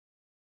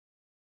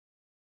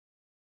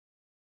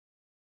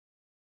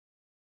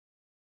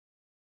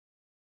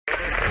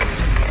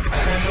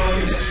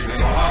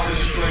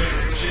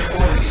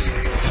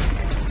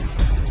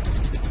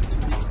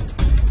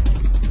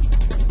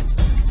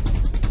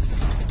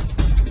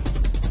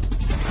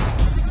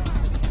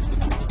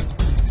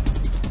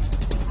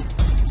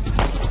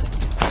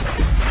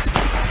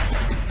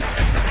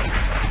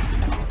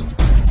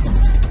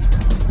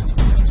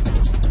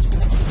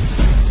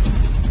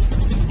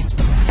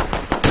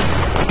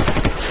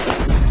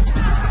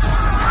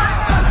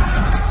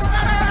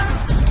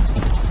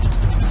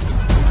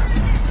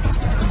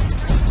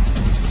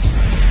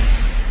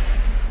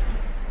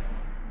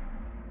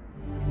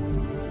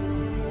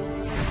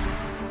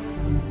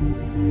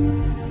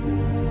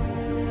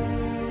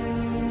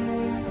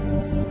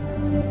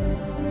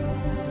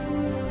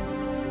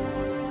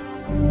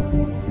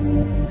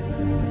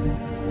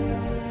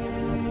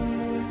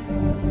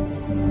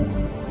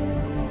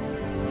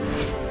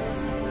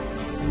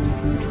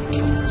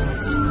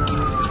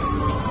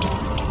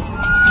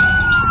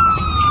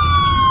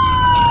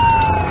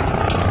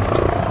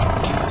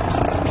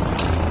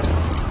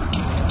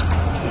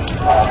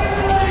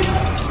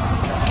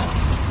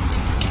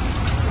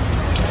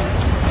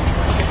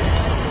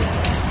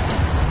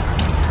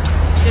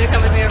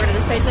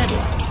patient.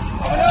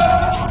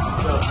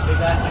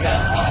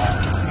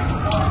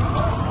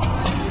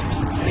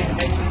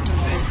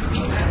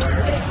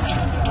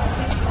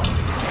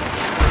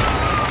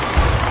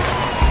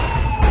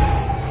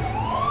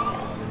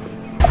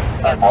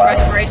 Got some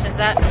respirations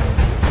at.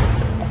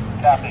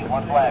 Copy,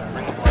 one flag.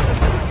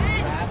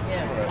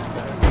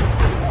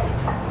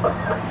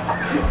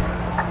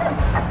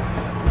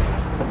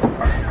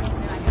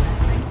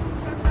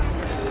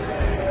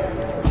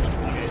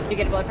 Did you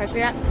get a blood pressure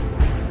yet?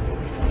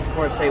 I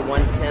want to say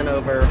 110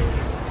 over.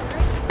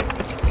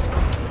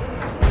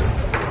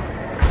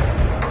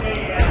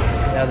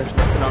 Yeah, there's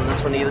nothing on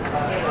this one either.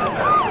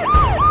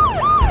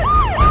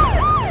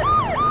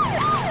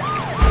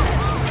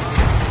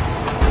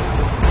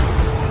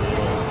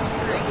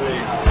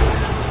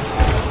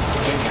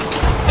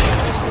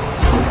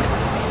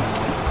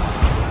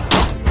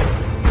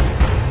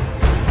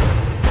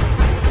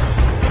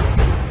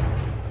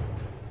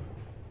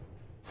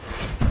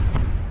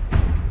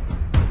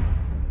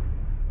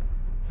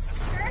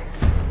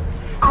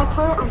 I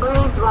can't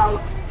breathe right.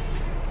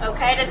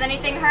 Okay, does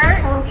anything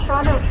hurt? I'm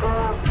shutting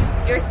down.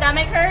 Your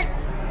stomach hurts?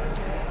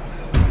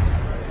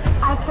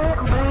 I can't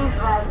breathe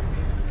right.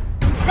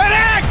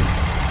 Medic!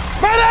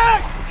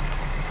 Medic!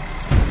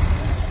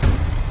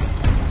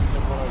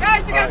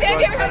 Guys, we got a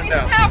baby here who needs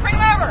some help. Bring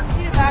him over.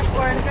 He's a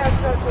dashboard.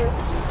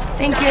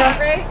 Thank you.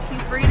 Great.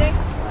 He's breathing.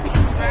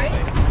 Right?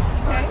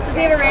 Okay. Does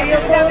he have a radio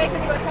pulse?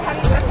 How do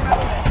you check him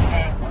out?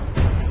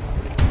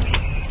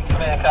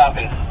 Command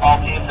copy. All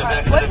teams have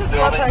exited What's his the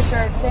blood building.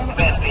 pressure?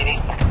 Command speedy.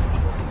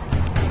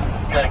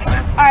 Got it,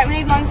 command. Alright, we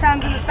need lung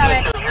sounds in the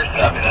stomach. Here's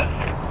copy that.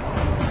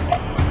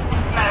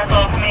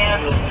 Medical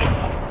command.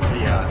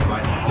 Yeah.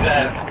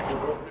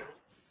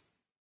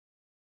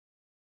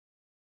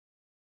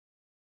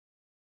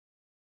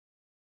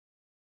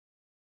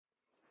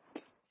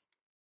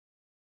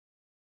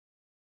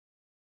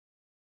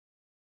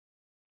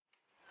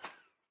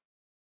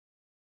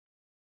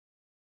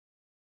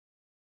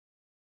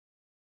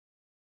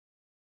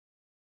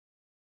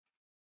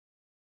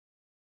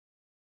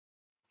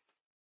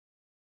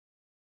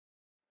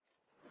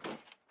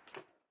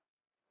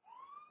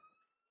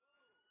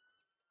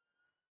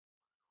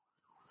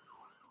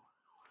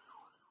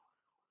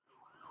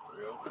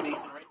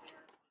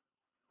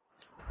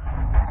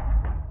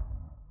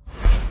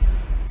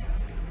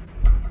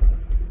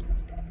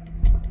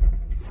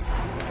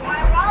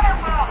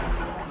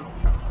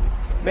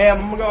 Ma'am,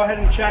 I'm gonna go ahead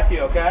and check you,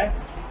 okay?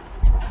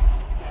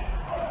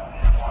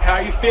 How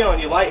are you feeling?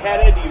 You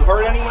lightheaded? Do you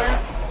hurt anywhere?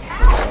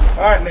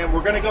 All right, ma'am,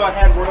 we're gonna go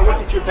ahead. We're gonna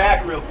look at your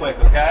back real quick,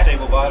 okay?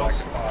 Stable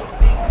vitals.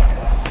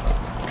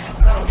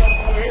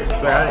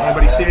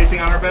 Anybody see anything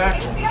on her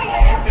back? Okay.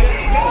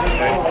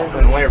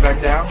 Then lay her back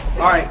down.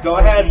 All right, go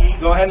ahead.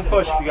 Go ahead and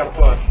push if you gotta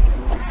push.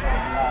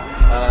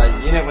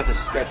 Unit with a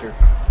stretcher.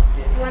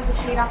 You want the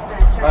sheet off the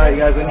stretcher? All right, you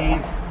guys,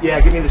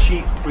 give me the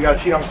sheet. We got a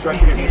sheet on the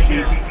stretcher, give me a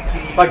sheet.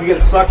 If I could get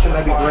a suction,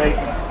 that'd be great.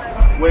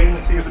 Waiting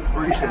to see if it's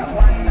breathing.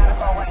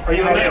 Are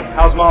you okay?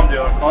 How's mom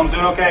doing? Mom's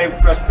doing okay.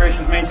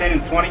 Respiration's maintained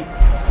at 20.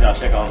 Yeah, I'll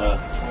check all the.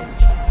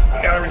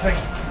 Got everything?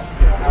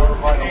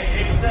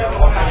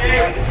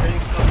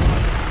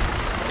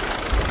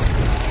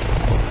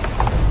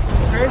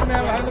 Crazy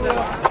man behind the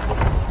wheel.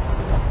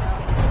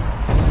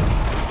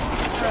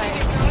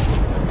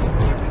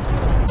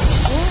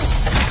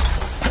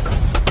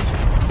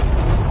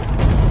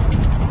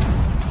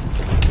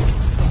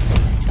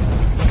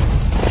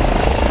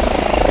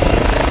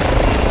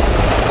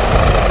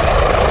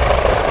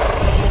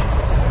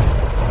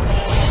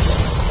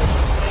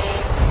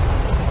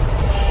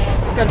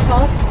 Good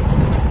pulse?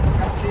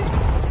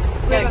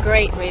 You got a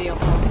great radial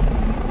pulse.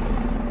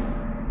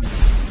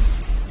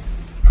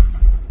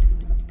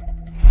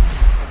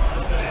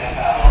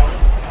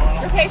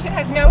 Your patient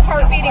has no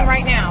heart beating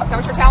right now. Is that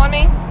what you're telling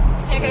me?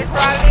 Can't get a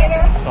carotid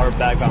either? Start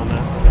back on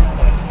that.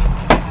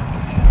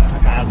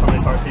 Can I have somebody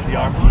start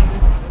CPR?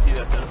 See,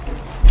 that's it.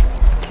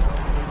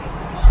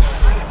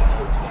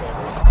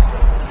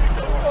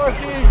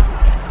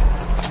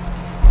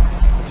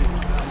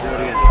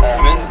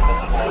 Come in.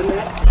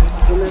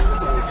 You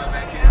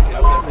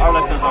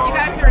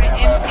guys are in an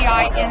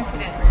MCI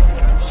incident.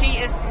 She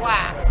is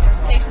black. There's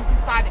patients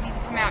inside that need to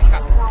come out. You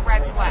got 4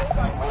 reds left.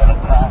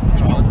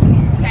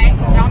 Okay?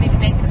 Y'all need to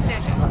make a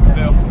decision.